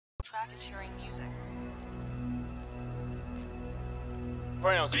Trackateering music.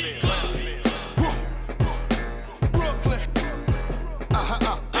 Brownsville. Brooklyn.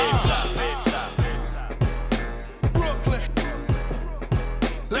 Brooklyn.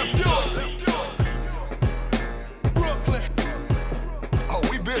 Let's do it. Brooklyn. Oh,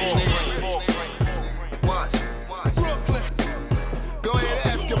 we busy, nigga. Watch. Brooklyn. Go ahead,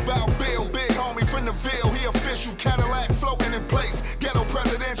 ask about Bill, big homie from the Ville. He official, Cadillac floating in place. Ghetto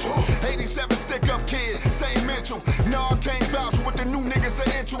presidential. 87 stick-up kid, same mental. No, I can't vouch what the new niggas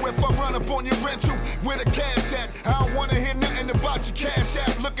are into. If I run up on your rental, where the cash at? I don't wanna hear nothing about your cash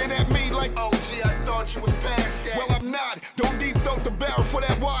app. Looking at me like, oh gee, I thought you was past that. Well, I'm not. Don't deep throat the barrel for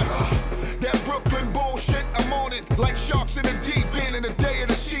that water. That Brooklyn bullshit, I'm on it. Like sharks in the deep end in the day of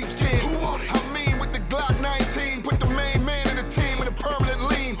the sheepskin. Who on it? I mean with the Glock 19, put the main man in the team in a permanent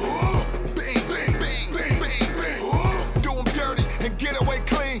lean. Bing, bing, bing, bing, bing, bing. Do 'em dirty and get away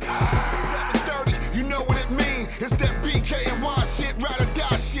clean. 730, you know what it mean. It's that BK and Y shit, ride or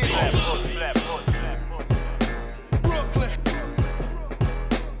die shit.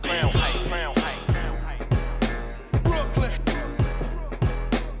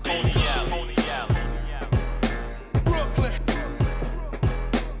 Brooklyn.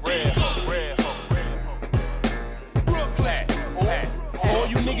 Brooklyn. Brooklyn. All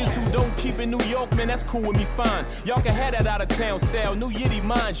you niggas who don't keep in New York, man, that's cool with me, fine. Y'all can have that out of town style, new yitty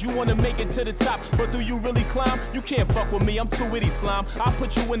minds. You wanna make it to the top, but do you really climb? You can't fuck with me, I'm too witty, slime. I'll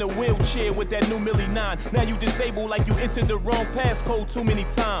put you in a wheelchair with that new Millie 9. Now you disabled like you entered the wrong passcode too many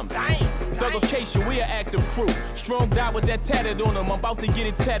times. Thuggication, we an active crew. Strong guy with that tatted on him, I'm about to get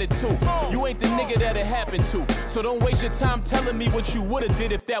it tatted too. You ain't the nigga that it happened to, so don't waste your time telling me what you would've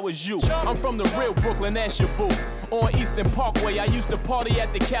did if that was you. I'm from the real Brooklyn, that's your boo. On Eastern Parkway, I used to party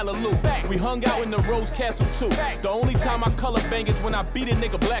at the Callaloo. We hung out in the Rose Castle too. The only time I color bang is when I beat a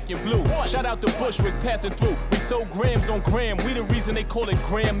nigga black and blue. Shout out to Bushwick passing through. We sold grams on gram, we the reason they call it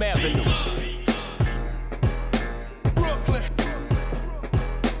Graham Avenue. Brooklyn.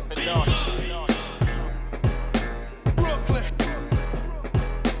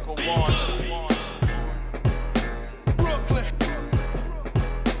 Brooklyn.